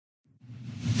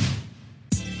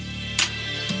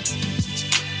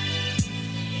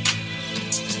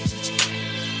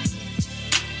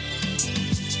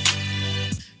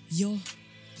Yo,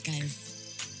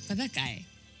 guys. But that guy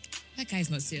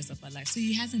is not serious about life. So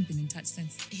he hasn't been in touch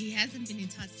since. He hasn't been in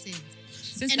touch since.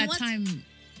 Since And that what- time,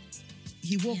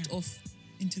 he walked off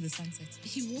into the sunset.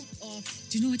 He walked off.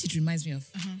 Do you know what it reminds me of?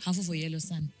 Uh-huh. Half of a Yellow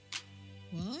Sun.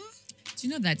 What? Do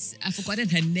you know that I've forgotten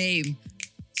her name?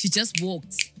 She just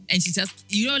walked. And she just,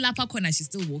 Lapa Kona, she's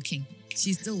still walking.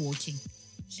 She's still walking.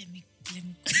 Let me.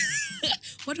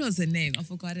 What was her name? I've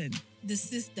forgotten. The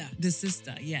sister. The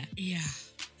sister, yeah. Yeah.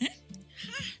 Huh?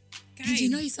 Guys. And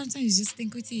you sometimes you just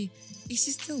think, is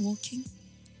she still walking?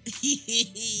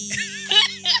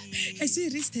 Has she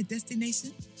reached her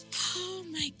destination? Oh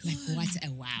my God. Like, what a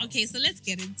wow. Okay, so let's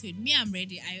get into it. Me, I'm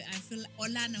ready. I feel like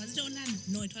Olana. Was it Olana?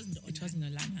 No, it wasn't Olana. It wasn't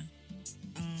Olana.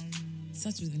 It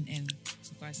starts with an N.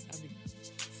 Gosh, I'll be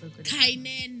so good.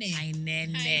 Kainene.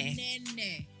 Kainene.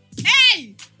 Kainene.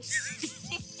 Hey!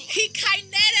 He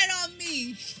kainene on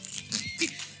me.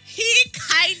 He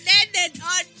kainene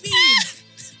on me.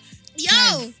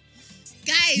 Yo!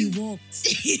 Guys. He walked.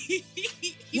 He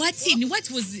What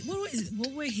walked.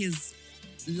 what were his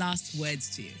last words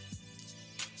to you?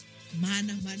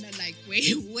 Mana, like,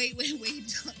 wait.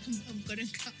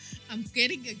 I'm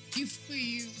getting a gift for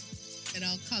you and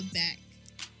I'll come back.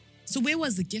 So where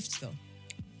was the gift though?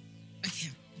 Okay.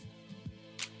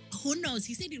 Who knows?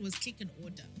 He said it was click and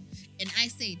order. And I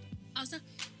was like,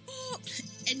 oh,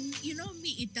 and you know me,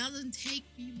 it doesn't take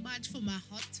me much for my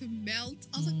heart to melt.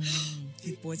 I was like,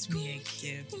 He bought me a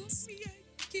gift. bought me a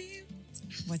gift.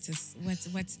 What a king. I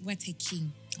was like, what a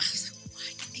king.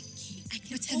 I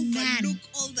can What a overlook man.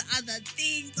 all the other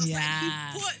things. I was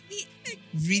Yeah. like, he bought me a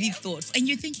Really gift. thoughtful. And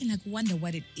you're thinking like, wonder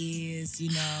what it is,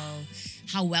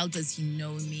 how well does he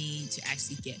know me to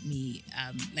actually get me,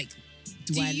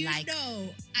 do I you like... know,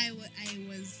 I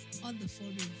was on the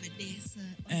phone with Vanessa.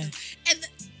 Uh. And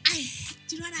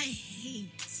do you know what I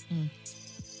hate?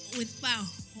 With my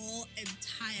whole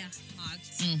entire heart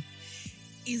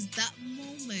is that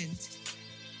moment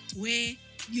where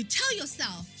you tell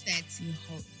yourself that You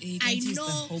hope, you I can use the know-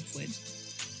 hope word.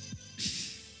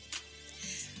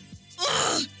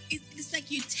 it's like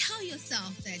you tell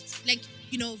yourself that, like,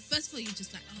 first of all, you're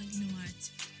just like, oh, you know what?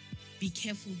 Be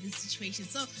careful of this situation.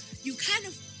 So you kind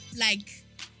of like,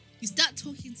 you start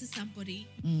talking to somebody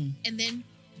and then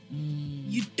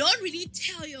you don't really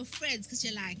tell your friends because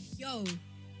you're like, yo,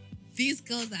 these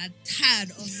girls are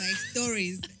tired of my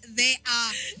stories. They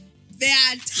are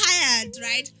tired,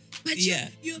 right? But Yeah.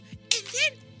 you and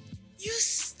then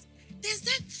there's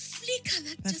that flicker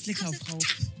that just flicker comes of and hope.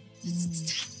 tap.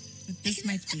 But this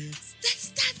might be it.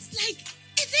 That's like,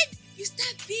 and then you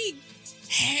start being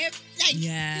like,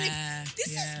 Yeah. like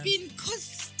this yeah. has been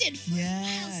consistent for a Yeah.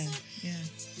 while. So Yeah.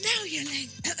 now you're like,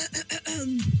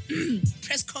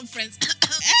 press conference. I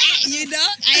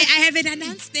have an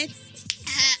announcement.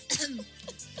 So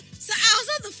I was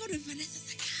on the phone with Vanessa. I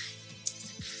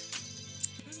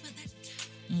was like, remember that guy?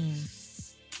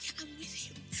 Yeah, I'm with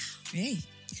him now. Hey.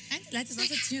 And let's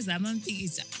also choose I'm on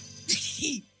pizza. I'm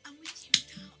with him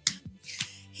now.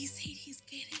 He said he's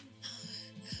getting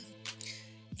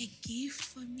a gift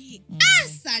for me.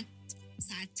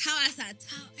 Satao.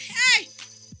 Hey,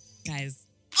 Guys.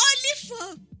 only for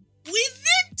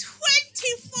within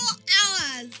 24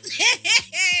 hours.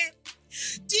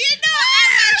 Do you know I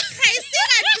was crazy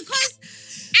because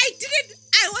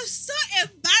I was so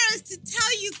embarrassed to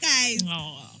tell you guys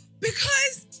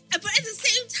because, but at the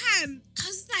same time, I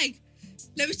was like,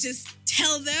 let me just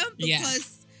tell them Yeah.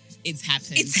 because It's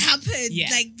happened. it's happened. Yeah.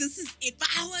 Like, this is it. But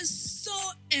I was so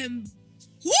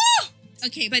woo!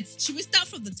 Okay, but should we start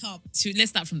from the top? Let's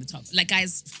start from the top. Like,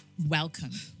 guys,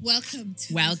 welcome. Welcome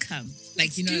to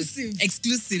Like, Exclusive.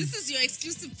 exclusive. This is your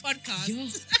exclusive podcast. Yo.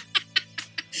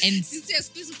 And This is your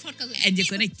exclusive podcast. And you're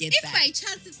gonna get if that. by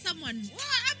chance it's someone,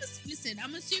 listen,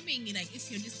 I'm assuming like if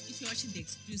you're watching the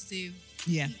exclusive,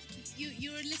 yeah.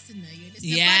 you're a listener.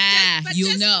 Yeah. But You'll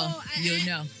just know.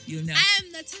 know. You'll know. I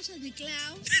am Natasha the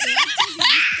Clown. I'm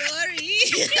telling you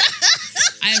the story.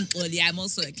 I'm Oli. I'm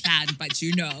also a clown, but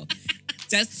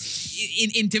just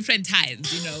in different times,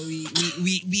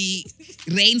 we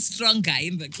reign stronger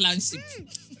in the clownship.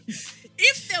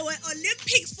 If there were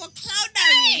Olympics for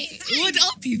clownery, We would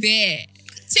all be there.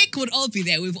 Chick would all be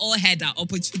there. We've all had our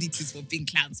opportunities for being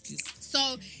clowns, please.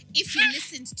 So if you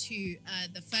listened to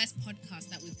the first podcast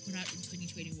that we put out in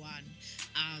 2021,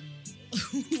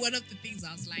 one of the things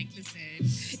I was like, listen,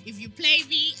 if you play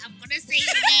me, I'm going to say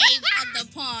your name on the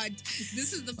pod.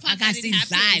 This is the part that it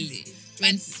happens. But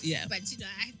I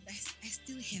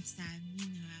still have some,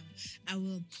 I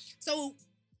will. So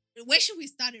where should we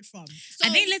start it from? So,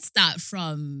 I think let's start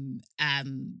from I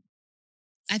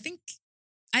think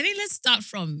let's start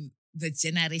from the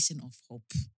generation of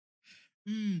hope.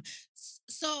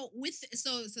 So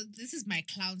this is my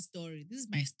clown story. This is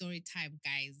my story time,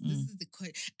 guys. This is the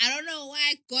I don't know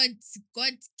why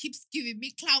God keeps giving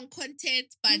me clown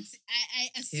content, but I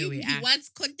assume he wants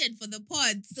content for the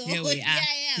pod. So Here we are.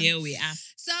 Here we are.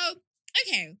 So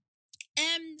okay,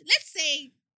 let's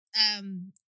say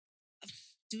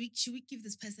should we give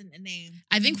this person a name?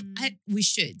 I think we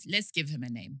should. Let's give him a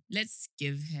name. Let's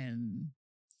give him.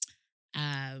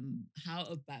 How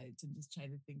about? I'm just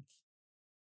trying to think.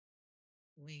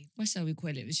 Wait, what shall we call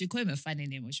him? Should we call him a funny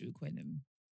name or should we call him?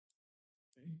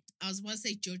 I was about to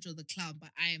say Jojo the clown,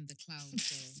 but I am the clown,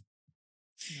 so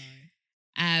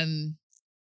no.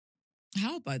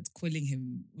 How about calling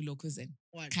him Ulokozen?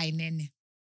 What? Kainene.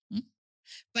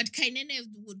 But Kainene,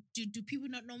 do people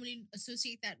not normally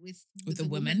associate that with the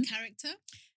woman character?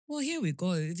 Well, here we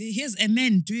go. Here's a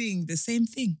man doing the same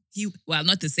thing. Well,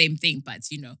 not the same thing, but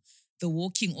the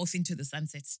walking off into the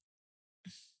sunset.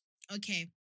 Okay.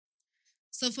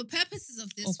 So for purposes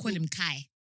of this, or call him Kai.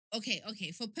 Okay.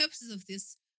 For purposes of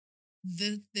this,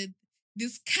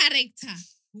 this character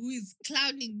who is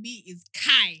clowning me is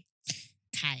Kai.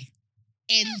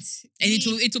 And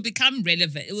it will become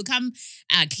relevant. It will become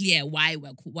clear why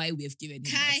we have given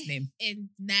him Kai that name. And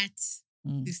Nat,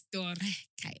 the story.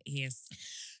 Kai, yes.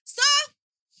 So,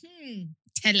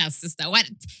 tell us, sister. What?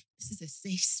 This is a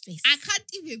safe space. I can't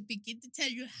even begin to tell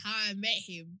you how I met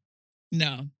him.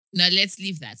 No, let's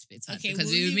leave that bit out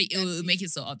because it will make it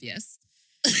so obvious.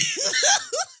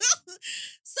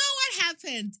 So what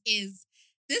happened is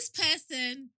this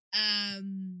person,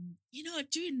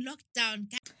 during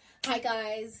lockdown. Hi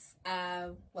guys,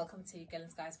 welcome to Girl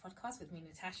and Skies podcast with me,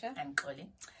 Natasha. And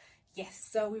Colin. Yes,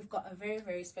 so we've got a very,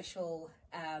 very special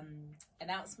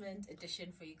announcement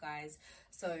edition for you guys.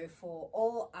 So for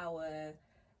all our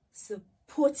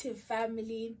supportive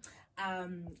family,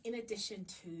 in addition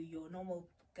to your normal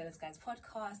Girl and Skies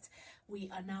podcast, we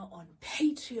are now on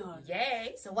Patreon.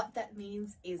 Yay! So what that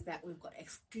means is that we've got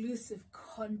exclusive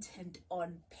content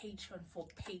on Patreon for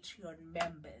Patreon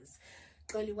members.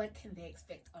 Golly, what can they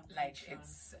expect on Patreon?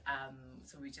 It's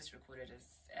so we just recorded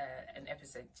an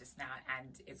episode just now, and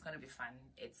it's gonna be fun.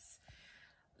 It's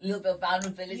a little bit of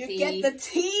vulnerability. You get the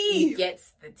tea. You get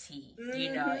the tea.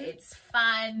 Mm-hmm. It's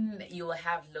fun. You will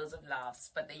have loads of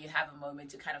laughs, but then you have a moment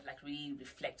to kind of like really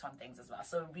reflect on things as well.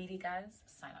 So really, guys,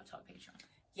 sign up to our Patreon.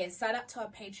 Yes, sign up to our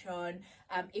Patreon.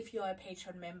 If you're a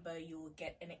Patreon member, you'll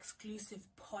get an exclusive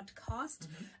podcast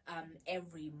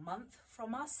every month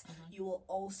from us. You will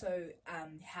also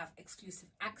have exclusive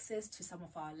access to some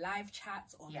of our live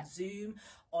chats on Zoom,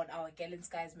 on our Girl and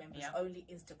Skies members only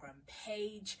Instagram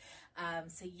page.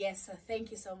 So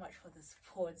thank you so much for the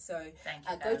support. So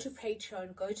go to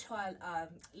Patreon, go to our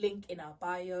link in our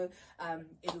bio.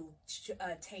 It'll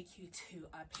take you to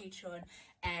our Patreon.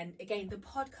 And again, the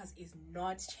podcast is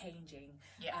not changing.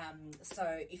 So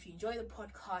if you enjoy the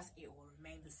podcast, it will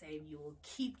remain the same. You will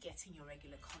keep getting your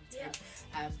regular content.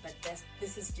 But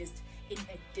this is just in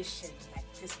addition, like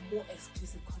just more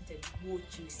exclusive content, more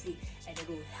juicy, and it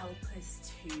will help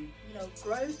us to,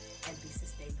 grow and be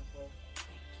sustainable.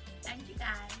 Thank you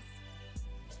guys.